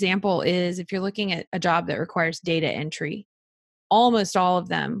good example is if you're looking at a job that requires data entry, almost all of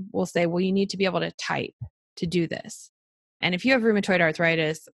them will say, well, you need to be able to type to do this. And if you have rheumatoid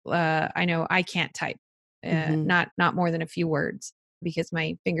arthritis, I know I can't type, not more than a few words, because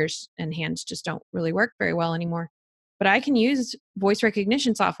my fingers and hands just don't really work very well anymore. But I can use voice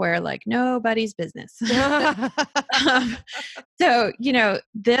recognition software like nobody's business. So,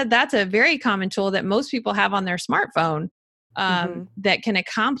 that's a very common tool that most people have on their smartphone that can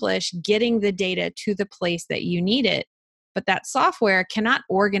accomplish getting the data to the place that you need it. But that software cannot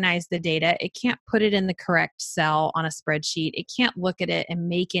organize the data. It can't put it in the correct cell on a spreadsheet. It can't look at it and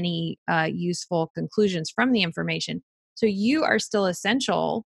make any useful conclusions from the information. So you are still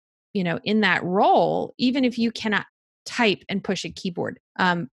essential, in that role, even if you cannot type and push a keyboard.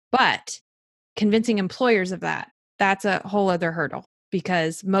 But convincing employers of that's a whole other hurdle,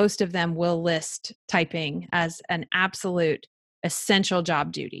 because most of them will list typing as an absolute essential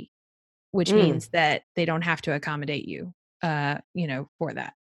job duty, which means that they don't have to accommodate you, for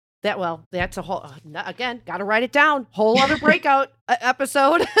that. That's a whole, again, got to write it down. Whole other breakout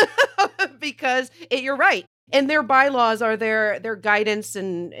episode, because you're right. And their bylaws are their guidance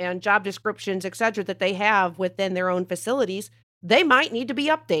and job descriptions, et cetera, that they have within their own facilities. They might need to be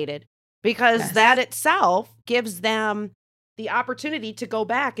updated, because that itself gives them the opportunity to go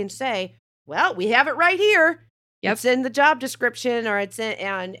back and say, well, we have it right here. Yep. It's in the job description, or it's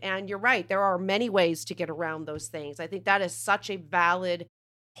in, and you're right. There are many ways to get around those things. I think that is such a valid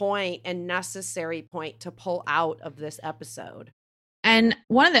point and necessary point to pull out of this episode. And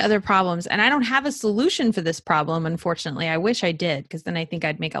one of the other problems, and I don't have a solution for this problem, unfortunately. I wish I did, because then I think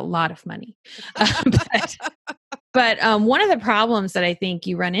I'd make a lot of money. But one of the problems that I think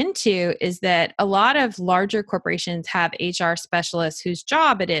you run into is that a lot of larger corporations have HR specialists whose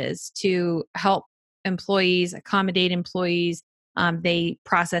job it is to help employees, accommodate employees. They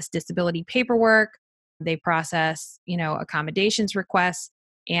process disability paperwork. They process, accommodations requests.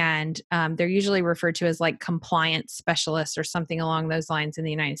 And they're usually referred to as like compliance specialists or something along those lines in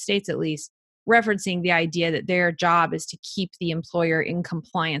the United States, at least, referencing the idea that their job is to keep the employer in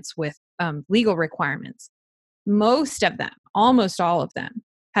compliance with legal requirements. Most of them, almost all of them,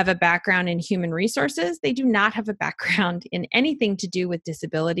 have a background in human resources. They do not have a background in anything to do with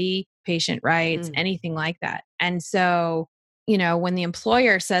disability, patient rights, anything like that. And so, when the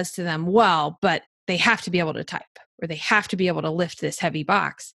employer says to them, well, but they have to be able to type, or they have to be able to lift this heavy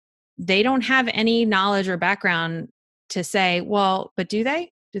box, they don't have any knowledge or background to say, well, but do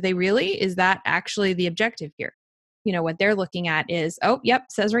they? Do they really? Is that actually the objective here? What they're looking at is, oh, yep,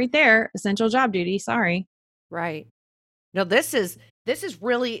 says right there, essential job duty. Sorry. Right. No, this is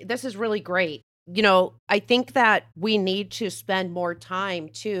really great. I think that we need to spend more time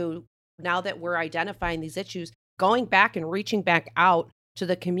too, now that we're identifying these issues, going back and reaching back out to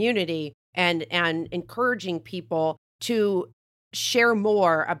the community and encouraging people to share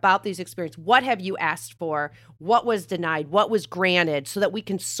more about these experiences. What have you asked for? What was denied? What was granted? So that we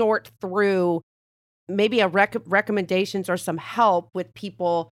can sort through maybe a recommendations or some help with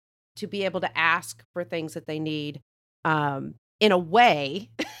people to be able to ask for things that they need in a way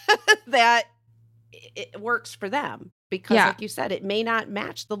that it works for them. Because like you said, it may not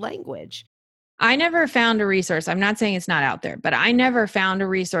match the language. I never found a resource. I'm not saying it's not out there, but I never found a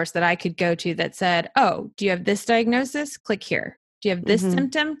resource that I could go to that said, oh, do you have this diagnosis? Click here. Do you have this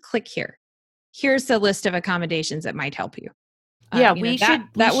symptom? Click here. Here's the list of accommodations that might help you. Yeah,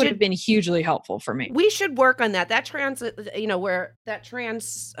 that would have been hugely helpful for me. We should work on that. That where that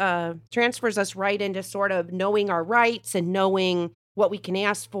transfers us right into sort of knowing our rights and knowing what we can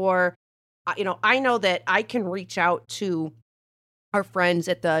ask for. I know that I can reach out to our friends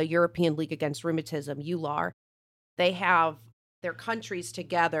at the European League Against Rheumatism, EULAR. They have their countries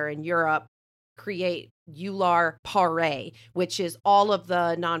together in Europe create EULAR PARE, which is all of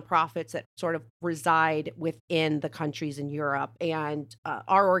the nonprofits that sort of reside within the countries in Europe. And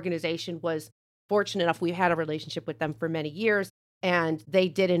our organization was fortunate enough, we had a relationship with them for many years, and they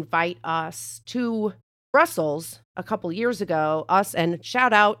did invite us to Brussels a couple years ago, and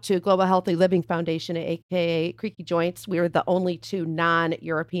shout out to Global Healthy Living Foundation, aka Creaky Joints. We were the only two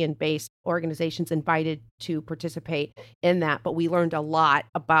non-European based organizations invited to participate in that, but we learned a lot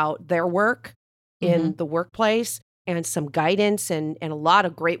about their work in the workplace and some guidance and a lot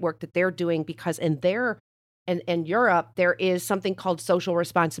of great work that they're doing, because in Europe, there is something called social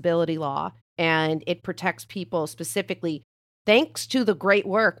responsibility law, and it protects people specifically thanks to the great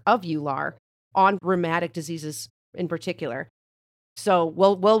work of EULAR on rheumatic diseases in particular. So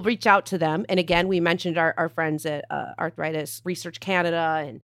we'll reach out to them. And again, we mentioned our friends at Arthritis Research Canada,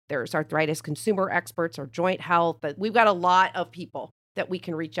 and there's arthritis consumer experts or joint health, but we've got a lot of people that we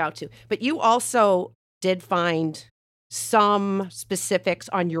can reach out to. But you also did find some specifics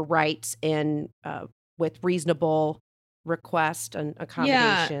on your rights in with reasonable request and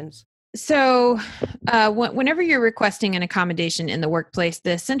accommodations. So whenever you're requesting an accommodation in the workplace,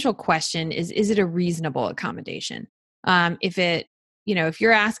 the central question is it a reasonable accommodation? If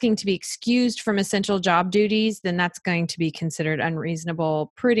you're asking to be excused from essential job duties, then that's going to be considered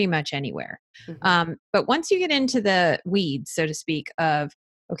unreasonable pretty much anywhere. But once you get into the weeds, so to speak, of,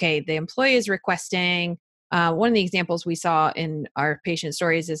 okay, the employee is requesting, one of the examples we saw in our patient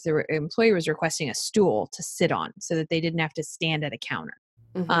stories is the employee was requesting a stool to sit on so that they didn't have to stand at a counter.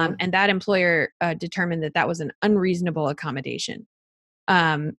 And that employer determined that was an unreasonable accommodation.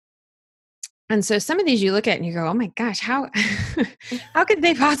 And so some of these you look at and you go, oh my gosh, how could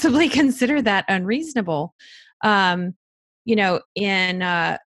they possibly consider that unreasonable? In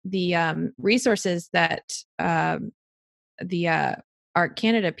the resources that the ARC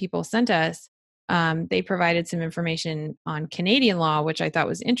Canada people sent us, they provided some information on Canadian law, which I thought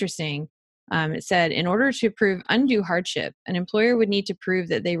was interesting. It said, in order to prove undue hardship, an employer would need to prove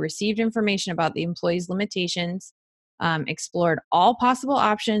that they received information about the employee's limitations, explored all possible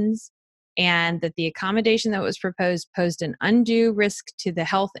options, and that the accommodation that was proposed posed an undue risk to the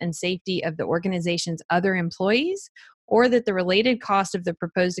health and safety of the organization's other employees, or that the related cost of the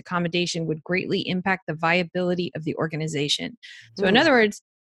proposed accommodation would greatly impact the viability of the organization. So in other words,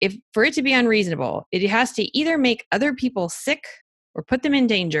 for it to be unreasonable, it has to either make other people sick or put them in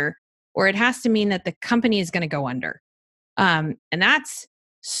danger, or it has to mean that the company is going to go under. And that's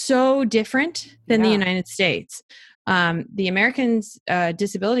so different than the United States. The Americans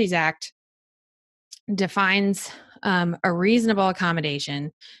Disabilities Act defines a reasonable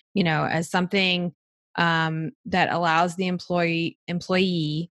accommodation, as something that allows the employee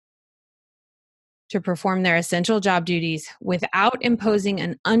to perform their essential job duties without imposing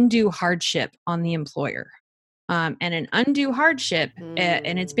an undue hardship on the employer. And an undue hardship,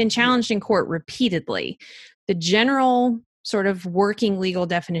 and it's been challenged in court repeatedly. The general sort of working legal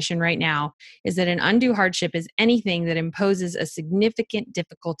definition right now is that an undue hardship is anything that imposes a significant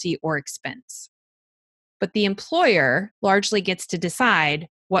difficulty or expense. But the employer largely gets to decide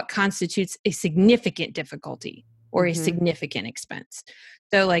what constitutes a significant difficulty or a significant expense.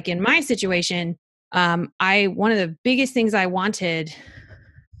 So like in my situation, one of the biggest things I wanted,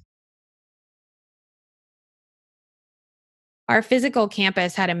 our physical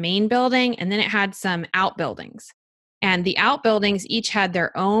campus had a main building and then it had some outbuildings. And the outbuildings each had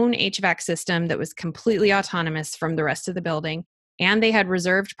their own HVAC system that was completely autonomous from the rest of the building. And they had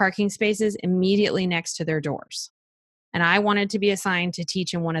reserved parking spaces immediately next to their doors. And I wanted to be assigned to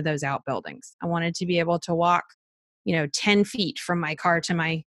teach in one of those outbuildings. I wanted to be able to walk, 10 feet from my car to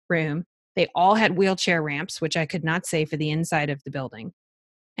my room. They all had wheelchair ramps, which I could not say for the inside of the building.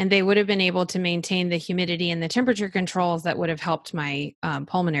 And they would have been able to maintain the humidity and the temperature controls that would have helped my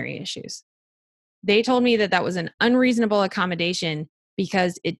pulmonary issues. They told me that was an unreasonable accommodation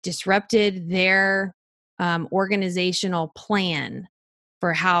because it disrupted their organizational plan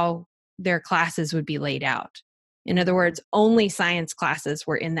for how their classes would be laid out. In other words, only science classes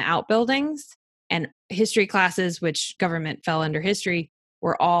were in the outbuildings, and history classes, which government fell under history,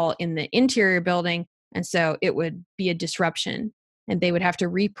 were all in the interior building. And so it would be a disruption, and they would have to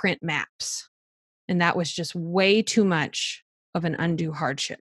reprint maps. And that was just way too much of an undue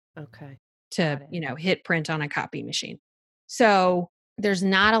hardship. Okay. To, hit print on a copy machine. So there's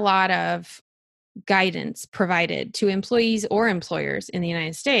not a lot of guidance provided to employees or employers in the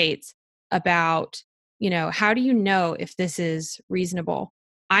United States about, how do you know if this is reasonable?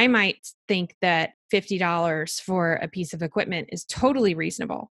 I might think that $50 for a piece of equipment is totally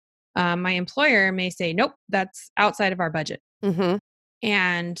reasonable. My employer may say, nope, that's outside of our budget.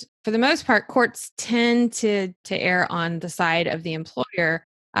 And for the most part, courts tend to err on the side of the employer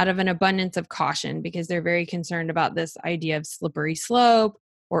out of an abundance of caution, because they're very concerned about this idea of slippery slope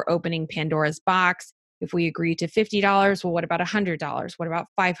or opening Pandora's box. If we agree to $50, well, what about $100? What about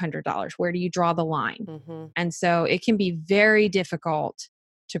 $500? Where do you draw the line? And so it can be very difficult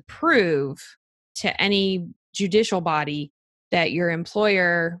to prove to any judicial body that your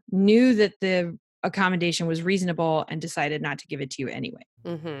employer knew that the accommodation was reasonable and decided not to give it to you anyway.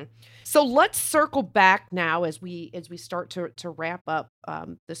 So let's circle back now as we start to wrap up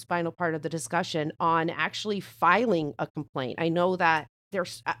this final part of the discussion on actually filing a complaint. I know that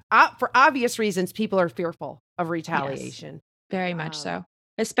there's for obvious reasons, people are fearful of retaliation. Yes, very much so,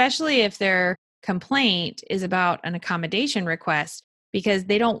 especially if their complaint is about an accommodation request, because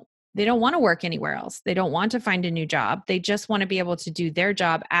they don't want to work anywhere else. They don't want to find a new job. They just want to be able to do their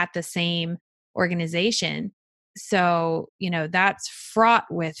job at the same organization. So, that's fraught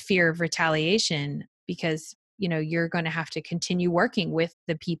with fear of retaliation, because, you're going to have to continue working with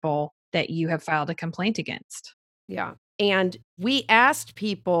the people that you have filed a complaint against. Yeah. And we asked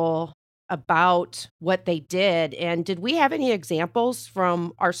people about what they did. And did we have any examples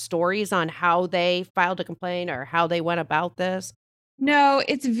from our stories on how they filed a complaint or how they went about this? No,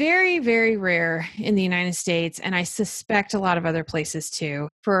 it's very, very rare in the United States, and I suspect a lot of other places too,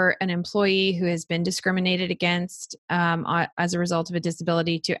 for an employee who has been discriminated against as a result of a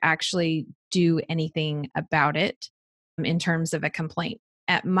disability to actually do anything about it in terms of a complaint.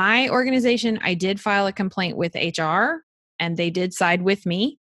 At my organization, I did file a complaint with HR, and they did side with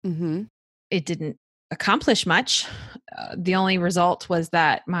me. It didn't accomplish much. The only result was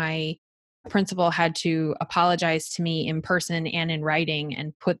that my principal had to apologize to me in person and in writing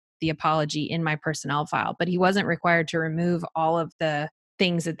and put the apology in my personnel file. But he wasn't required to remove all of the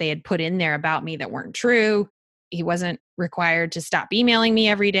things that they had put in there about me that weren't true. He wasn't required to stop emailing me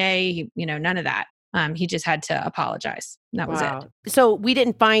every day. None of that. He just had to apologize. That was it. So we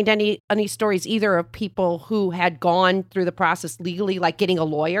didn't find any stories either of people who had gone through the process legally, like getting a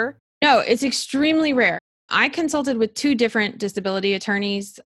lawyer? No, it's extremely rare. I consulted with 2 different disability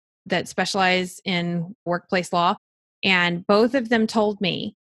attorneys that specialize in workplace law, and both of them told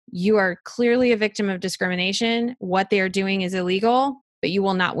me, you are clearly a victim of discrimination. What they are doing is illegal, but you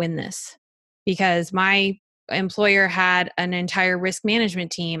will not win this. Because my employer had an entire risk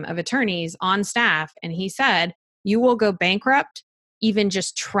management team of attorneys on staff, and he said, you will go bankrupt even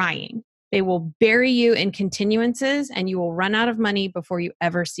just trying. They will bury you in continuances and you will run out of money before you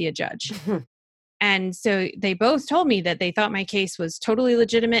ever see a judge. And so they both told me that they thought my case was totally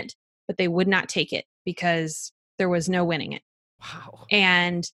legitimate, but they would not take it because there was no winning it. Wow.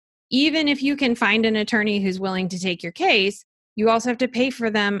 And even if you can find an attorney who's willing to take your case, you also have to pay for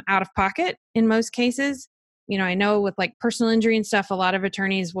them out of pocket in most cases. I know with like personal injury and stuff, a lot of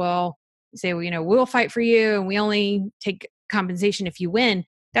attorneys will say, well, we'll fight for you and we only take compensation if you win.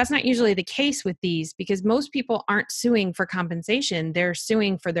 That's not usually the case with these because most people aren't suing for compensation. They're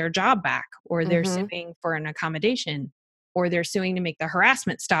suing for their job back, or they're suing for an accommodation, or they're suing to make the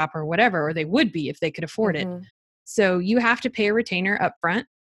harassment stop or whatever, or they would be if they could afford it. So you have to pay a retainer up front.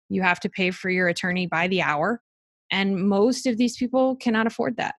 You have to pay for your attorney by the hour. And most of these people cannot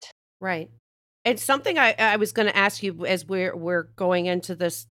afford that. Right. It's something I was going to ask you as we're going into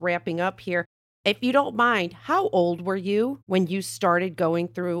this wrapping up here. If you don't mind, how old were you when you started going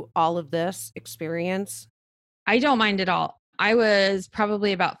through all of this experience? I don't mind at all. I was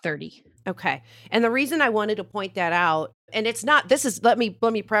probably about 30. Okay. And the reason I wanted to point that out, and it's not, let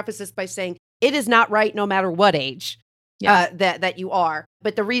me preface this by saying it is not right no matter what age that you are.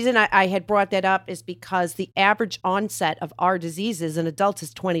 But the reason I had brought that up is because the average onset of our diseases in adults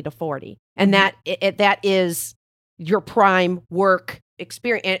is 20 to 40. And that is your prime work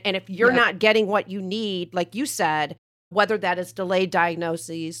experience. And if you're not getting what you need, like you said, whether that is delayed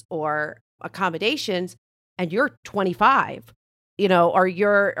diagnoses or accommodations, and you're 25, or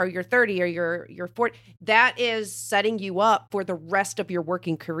you're 30 or you're 40, that is setting you up for the rest of your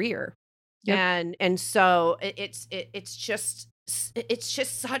working career. Yep. And so it's just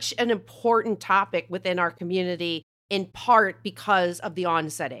such an important topic within our community, in part because of the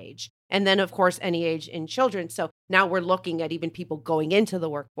onset age. And then, of course, any age in children. So now we're looking at even people going into the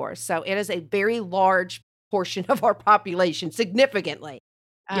workforce. So it is a very large portion of our population, significantly.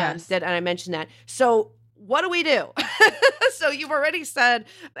 Yes. And I mentioned that. So what do we do? So you've already said,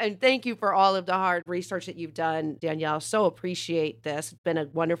 and thank you for all of the hard research that you've done, Danielle. So appreciate this. It's been a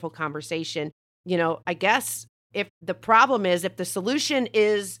wonderful conversation. I guess if the solution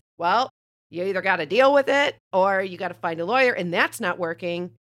is, well, you either got to deal with it or you got to find a lawyer, and that's not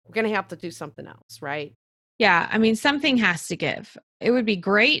working, we're going to have to do something else, right? Yeah. I mean, something has to give. It would be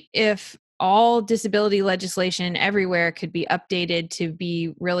great if all disability legislation everywhere could be updated to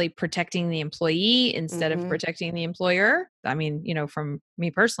be really protecting the employee instead of protecting the employer. I mean, from me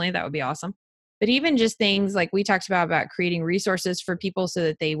personally, that would be awesome. But even just things like we talked about creating resources for people so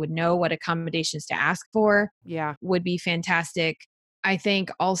that they would know what accommodations to ask for would be fantastic. I think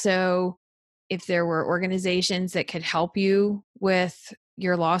also if there were organizations that could help you with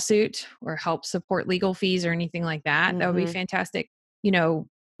your lawsuit or help support legal fees or anything like that, that would be fantastic.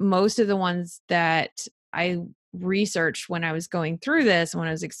 Most of the ones that I researched when I was going through this, when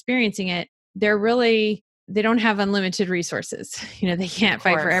I was experiencing it, they don't have unlimited resources. They can't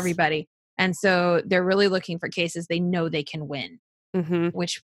fight for everybody. And so they're really looking for cases they know they can win,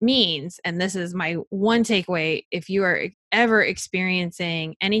 which means, and this is my one takeaway, if you are ever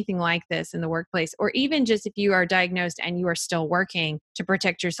experiencing anything like this in the workplace, or even just if you are diagnosed and you are still working to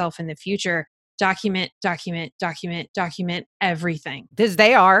protect yourself in the future, document everything. Because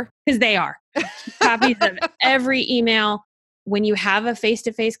they are. Copies of every email. When you have a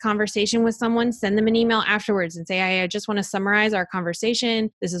face-to-face conversation with someone, send them an email afterwards and say, I just want to summarize our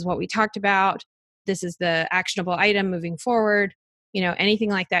conversation. This is what we talked about. This is the actionable item moving forward. Anything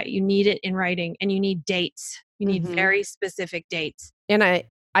like that. You need it in writing, and you need dates. You need very specific dates. And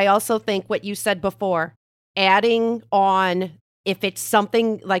I also think what you said before, adding on, if it's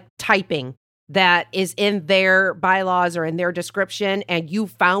something like typing that is in their bylaws or in their description, and you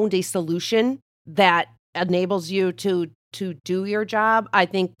found a solution that enables you to do your job, I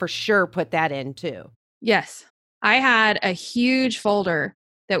think for sure put that in too. Yes. I had a huge folder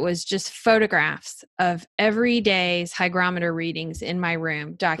that was just photographs of every day's hygrometer readings in my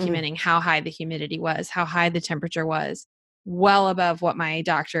room, documenting how high the humidity was, how high the temperature was, well above what my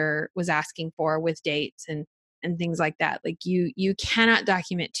doctor was asking for, with dates and things like that. Like you cannot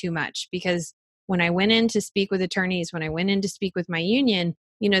document too much, because when I went in to speak with attorneys, when I went in to speak with my union,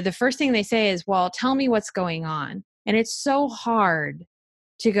 the first thing they say is, well, tell me what's going on. And it's so hard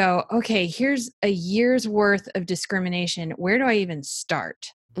to go, okay, here's a year's worth of discrimination. Where do I even start?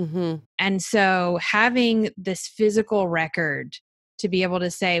 And so having this physical record to be able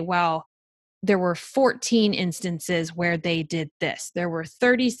to say, well, there were 14 instances where they did this. There were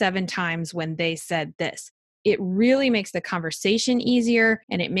 37 times when they said this. It really makes the conversation easier,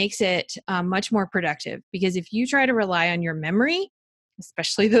 and it makes it much more productive. Because if you try to rely on your memory,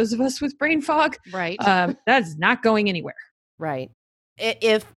 especially those of us with brain fog, right, that's not going anywhere. Right.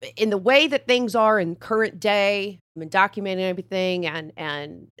 if in the way that things are in current day, I'm documenting everything,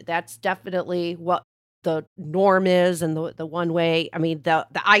 and that's definitely what the norm is, and the one way. I mean, the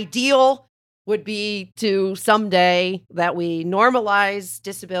ideal would be to someday that we normalize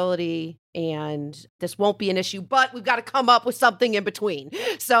disability and this won't be an issue, but we've got to come up with something in between.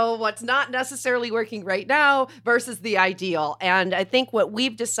 So what's not necessarily working right now versus the ideal. And I think what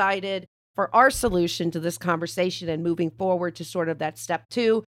we've decided for our solution to this conversation and moving forward to sort of that step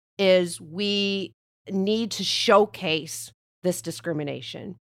 2 is we need to showcase this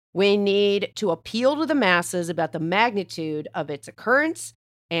discrimination. We need to appeal to the masses about the magnitude of its occurrence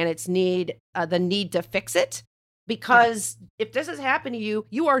and its the need to fix it. Because if this has happened to you,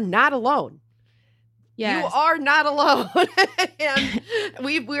 you are not alone. Yes. You are not alone. And I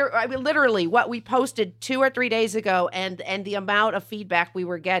mean, literally what we posted 2 or 3 days ago and the amount of feedback we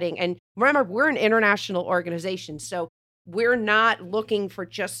were getting. And remember, we're an international organization, so we're not looking for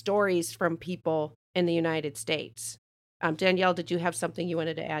just stories from people in the United States. Danielle, did you have something you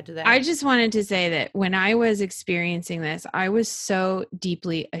wanted to add to that? I just wanted to say that when I was experiencing this, I was so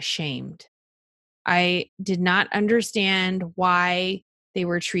deeply ashamed. I did not understand why they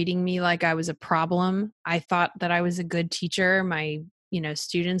were treating me like I was a problem. I thought that I was a good teacher. My,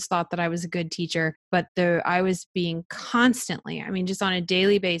 students thought that I was a good teacher, but I was being constantly, just on a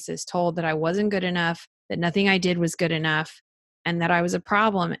daily basis, told that I wasn't good enough, that nothing I did was good enough, and that I was a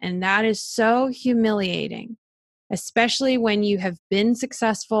problem. And that is so humiliating, especially when you have been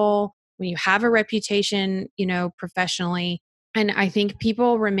successful, when you have a reputation, professionally. And I think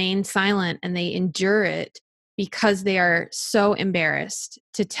people remain silent and they endure it because they are so embarrassed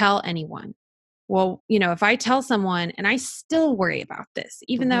to tell anyone. Well, if I tell someone, and I still worry about this,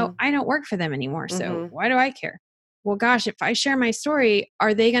 even though I don't work for them anymore, so why do I care? Well, gosh, if I share my story,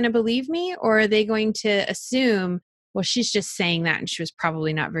 are they going to believe me, or are they going to assume, well, she's just saying that and she was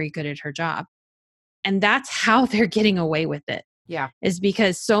probably not very good at her job? And that's how they're getting away with it. Yeah. Is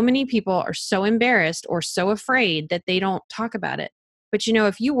because so many people are so embarrassed or so afraid that they don't talk about it. But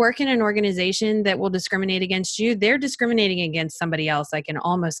if you work in an organization that will discriminate against you, they're discriminating against somebody else, I can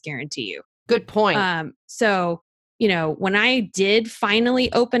almost guarantee you. Good point. So, when I did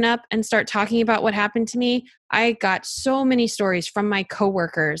finally open up and start talking about what happened to me, I got so many stories from my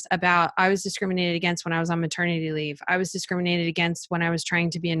coworkers about I was discriminated against when I was on maternity leave. I was discriminated against when I was trying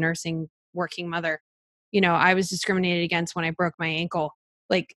to be a nursing working mother. I was discriminated against when I broke my ankle,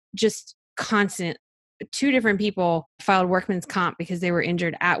 like just constant. 2 different people filed workman's comp because they were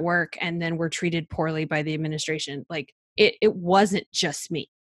injured at work and then were treated poorly by the administration. Like it wasn't just me.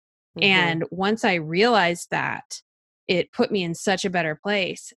 And once I realized that, it put me in such a better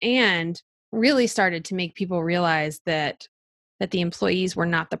place and really started to make people realize that the employees were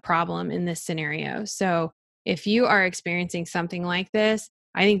not the problem in this scenario. So if you are experiencing something like this,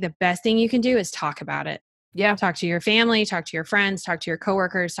 I think the best thing you can do is talk about it. Yeah. Talk to your family, talk to your friends, talk to your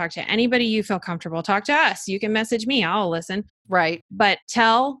coworkers, talk to anybody you feel comfortable. Talk to us. You can message me. I'll listen. Right. But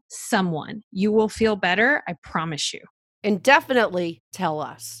tell someone. You will feel better. I promise you. And definitely tell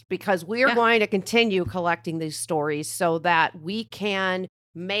us, because we are going to continue collecting these stories so that we can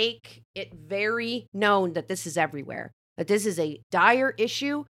make it very known that this is everywhere, that this is a dire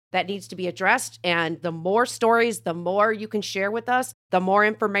issue that needs to be addressed. And the more stories, the more you can share with us, the more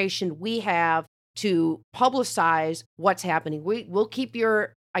information we have to publicize what's happening. We'll keep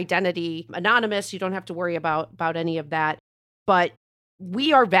your identity anonymous. You don't have to worry about any of that. But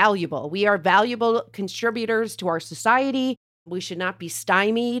we are valuable. We are valuable contributors to our society. We should not be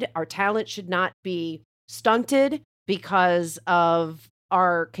stymied. Our talent should not be stunted because of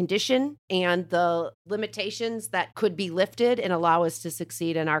our condition and the limitations that could be lifted and allow us to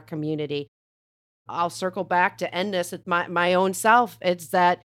succeed in our community. I'll circle back to end this with my own self. It's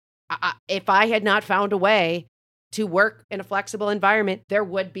that if I had not found a way to work in a flexible environment, there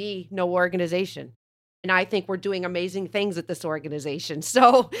would be no organization. And I think we're doing amazing things at this organization.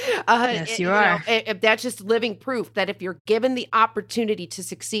 So yes, you are. If that's just living proof that if you're given the opportunity to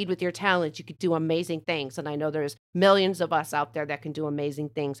succeed with your talent, you could do amazing things. And I know there's millions of us out there that can do amazing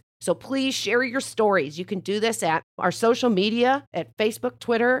things. So please share your stories. You can do this at our social media at Facebook,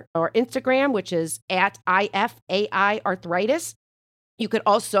 Twitter, or Instagram, which is at IFAI Arthritis. You could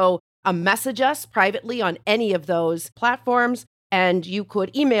also message us privately on any of those platforms. And you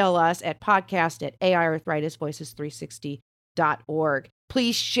could email us at podcast@aiarthritisvoices360.org.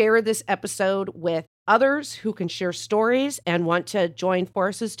 Please share this episode with others who can share stories and want to join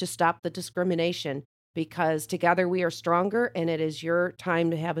forces to stop the discrimination, because together we are stronger, and it is your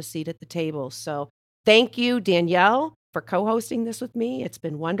time to have a seat at the table. So thank you, Danielle, for co-hosting this with me. It's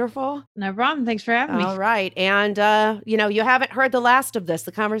been wonderful. No problem. Thanks for having me. All right. And, you haven't heard the last of this.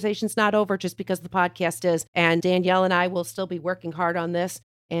 The conversation's not over just because the podcast is. And Danielle and I will still be working hard on this.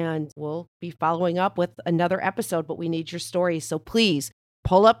 And we'll be following up with another episode, but we need your stories. So please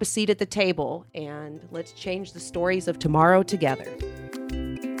pull up a seat at the table and let's change the stories of tomorrow together.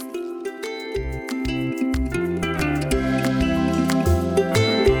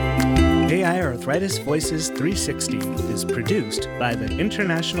 AI Arthritis Voices 360 is produced by the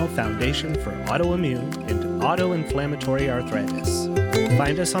International Foundation for Autoimmune and Autoinflammatory Arthritis.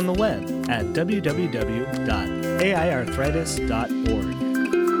 Find us on the web at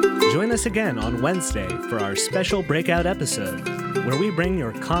www.aiarthritis.org. Join us again on Wednesday for our special breakout episode, where we bring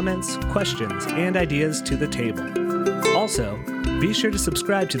your comments, questions, and ideas to the table. Also, be sure to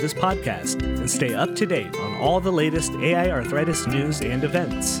subscribe to this podcast and stay up to date on all the latest AI arthritis news and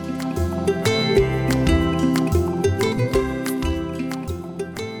events.